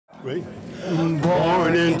Right?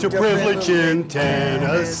 Born into privilege in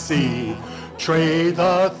Tennessee, Trey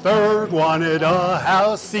the Third wanted a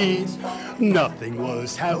house seat. Nothing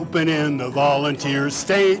was helping in the volunteer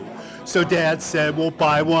state, so Dad said we'll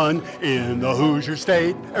buy one in the Hoosier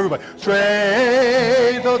state. Everybody,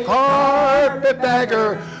 Trey the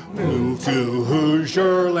carpetbagger moved to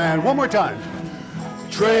Hoosier land. One more time.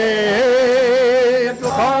 Trey the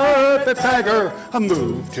carpetbagger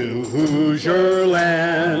moved to Hoosier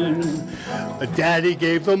land. Daddy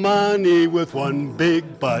gave the money with one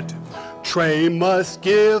big but. Trey must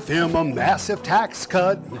give him a massive tax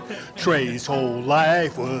cut. Trey's whole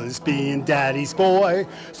life was being Daddy's boy,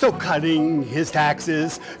 so cutting his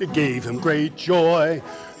taxes gave him great joy.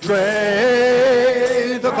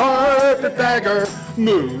 Trey the carpetbagger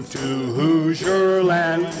moved to Hoosier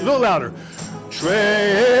land. A little louder.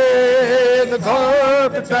 Trey the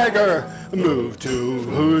carpetbagger moved to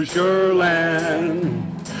Hoosier land.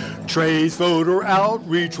 Trey's voter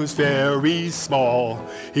outreach was very small.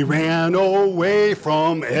 He ran away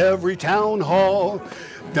from every town hall.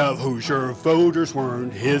 The Hoosier voters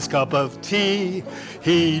weren't his cup of tea.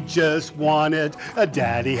 He just wanted a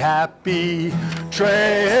daddy happy.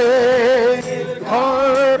 Trey the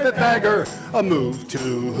carpetbagger moved to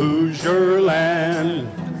Hoosier land.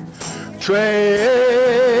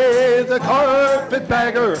 Trey the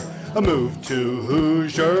carpetbagger moved to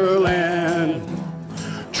Hoosier land.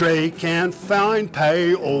 Trey can't find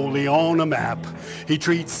paoli on a map. He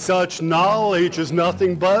treats such knowledge as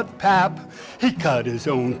nothing but pap. He cut his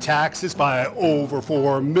own taxes by over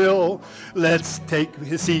 $4 million. Let's take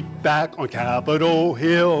his seat back on Capitol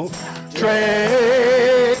Hill.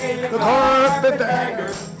 Trey the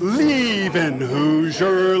carpetbagger leaving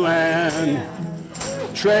Hoosier land.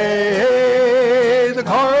 Trey the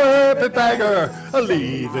carpetbagger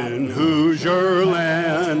leaving Hoosier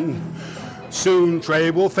land. Soon Trey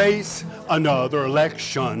will face another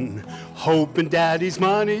election, hoping Daddy's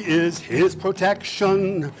money is his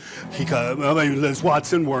protection. Liz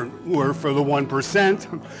Watson were for the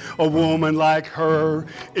 1%. A woman like her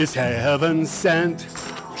is heaven sent.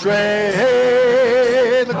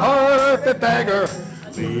 Trey the carpetbagger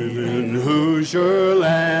leaving Hoosier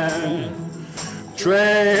land.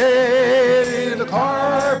 Trey the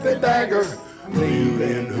carpetbagger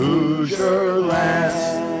leaving Hoosier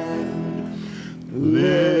land.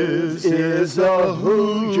 This is a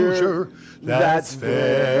Hoosier, that's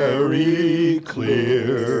very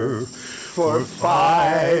clear. For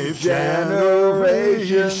 5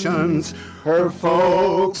 generations, her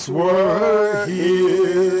folks were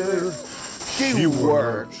here. She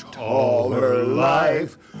worked all her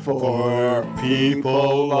life for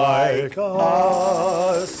people like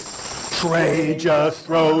us. Trey just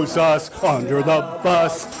throws us under the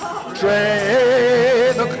bus.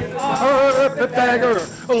 Trey the carpetbagger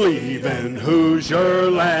leaving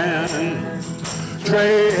Hoosier land.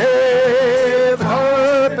 Trey the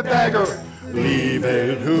carpetbagger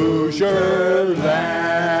leaving Hoosier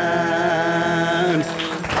land.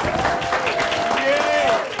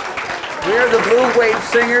 We're the Blue Wave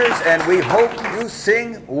Singers, and we hope you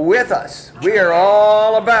sing with us. We are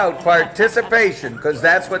all about participation, because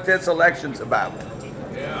that's what this election's about.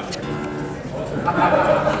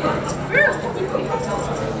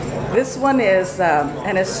 This one is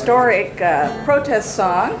an historic protest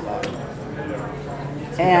song,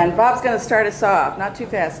 and Bob's going to start us off. Not too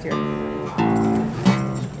fast here.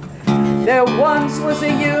 There once was a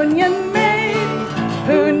union maid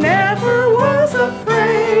who never was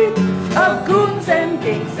afraid of goons and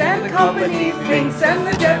ginks and company finks and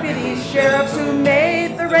the deputy sheriffs who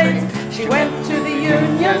made the raids. She went to the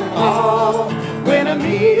union hall when a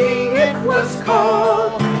meeting it was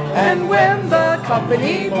called, and when the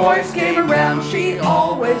company boys came around, she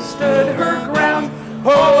always stood her ground.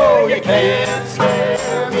 Oh, you can't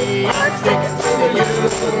scare me, I'm sticking to the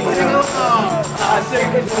union. I'm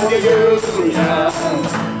sticking to the union.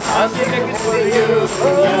 I'm sticking to the union.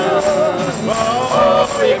 Oh,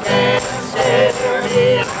 you can't scare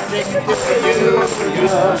me, I'm sticking to the union.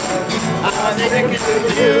 I'm sticking to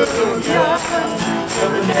the union till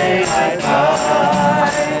the day I die.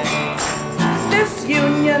 This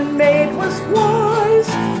union maid was wise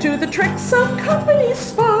to the tricks of company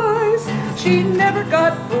spies. She never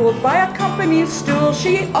got fooled by a company stool.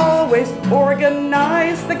 She always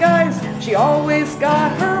organized the guys. She always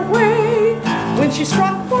got her way. When she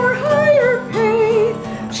struck for higher pay,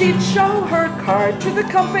 she'd show her card to the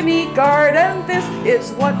company guard, and this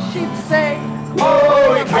is what she'd say.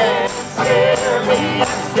 Oh, you can't scare me, I'm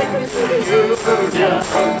sticking to the union.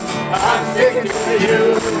 I'm sticking to the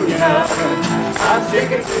union. I'm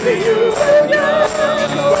sticking to the union.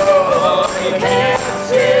 Oh, you can't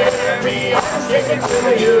scare me. sticking to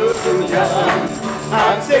the union.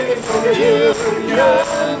 I'm sticking to the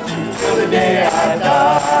union till the day I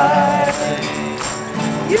die.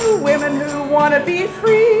 You women who want to be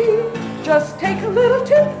free, just take a little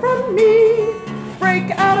tip from me.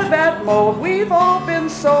 Break out of that mold, we've all been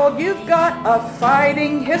sold. You've got a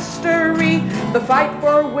fighting history. The fight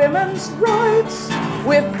for women's rights,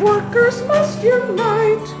 with workers must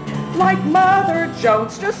unite. Like Mother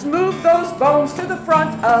Jones, just move those bones to the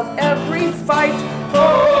front of every fight.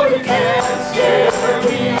 Oh, you can't scare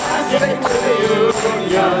me, I'm sticking to the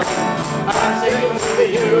union. I'm sticking to the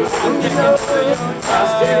union. I'm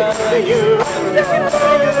sticking to the union.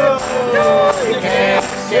 No, you can't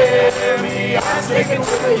scare me, I'm sticking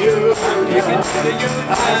to the union.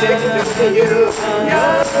 I'm sticking to the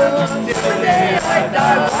union till the day I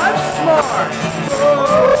die. Once more.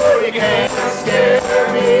 Oh, you can't scare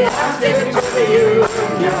me, I'm sticking to the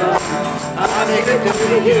union. I'm sticking to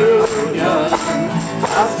the union.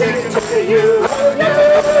 I'm sticking to the union.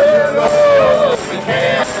 Oh, you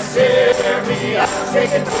can't scare me, I'm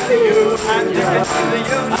sticking to the union. I'm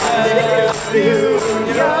sticking to the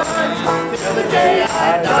union till the day I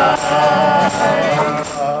die.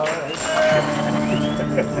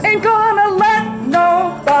 Ain't gonna let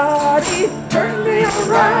nobody Turn me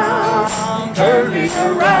around, turn me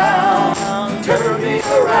around, turn me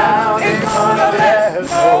around. Ain't gonna let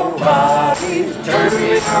nobody turn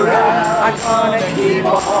me around. I'm gonna keep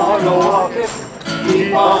on walking,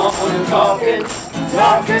 keep on talking,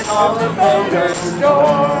 knocking on the voter's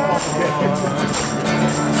door.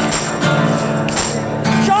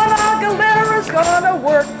 Sean Aguilera's gonna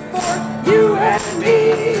work for you and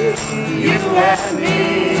me, You and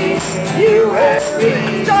me, you and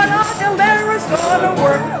me. Sean Aguilera's gonna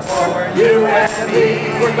work for You and me,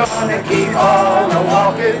 we're gonna keep on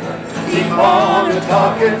walking, keep on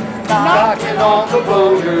talking, knocking on the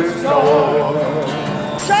voter's door.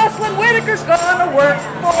 Jocelyn Whitaker's gonna work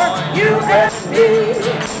for you and me,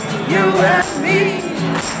 You and me,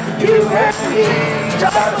 you and me.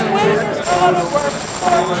 Jocelyn Whitaker's gonna work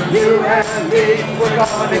for You and me, we're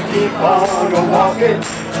gonna keep on walking,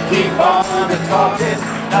 keep on talking,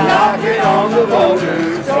 knocking on the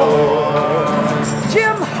voter's door.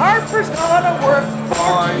 Jim Harper's gonna work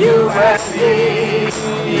For you and me,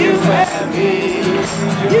 you and me,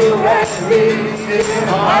 you and me. Jim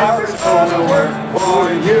Harper's gonna work for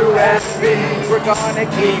you and me. We're gonna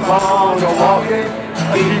keep on walking,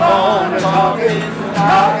 keep on talking,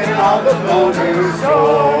 knocking on the voter's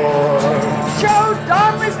door. Joe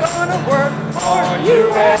Donnelly's gonna work For you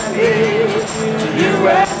and me, you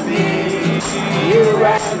and me, you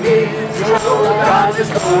and me. Joe Donnelly's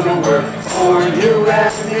gonna work for you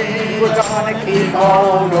and me. We're gonna keep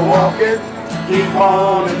on walking, keep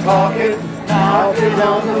on talking, knocking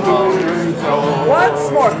on the voter's door. once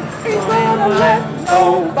more. Ain't gonna let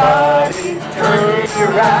nobody turn me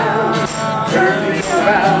around, turn me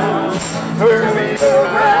around, turn me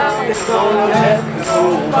around. Ain't gonna let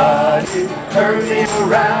nobody turn me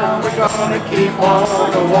around. We're gonna keep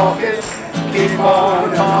on walking, keep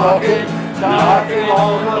on talking, knocking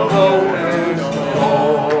on the voter's door.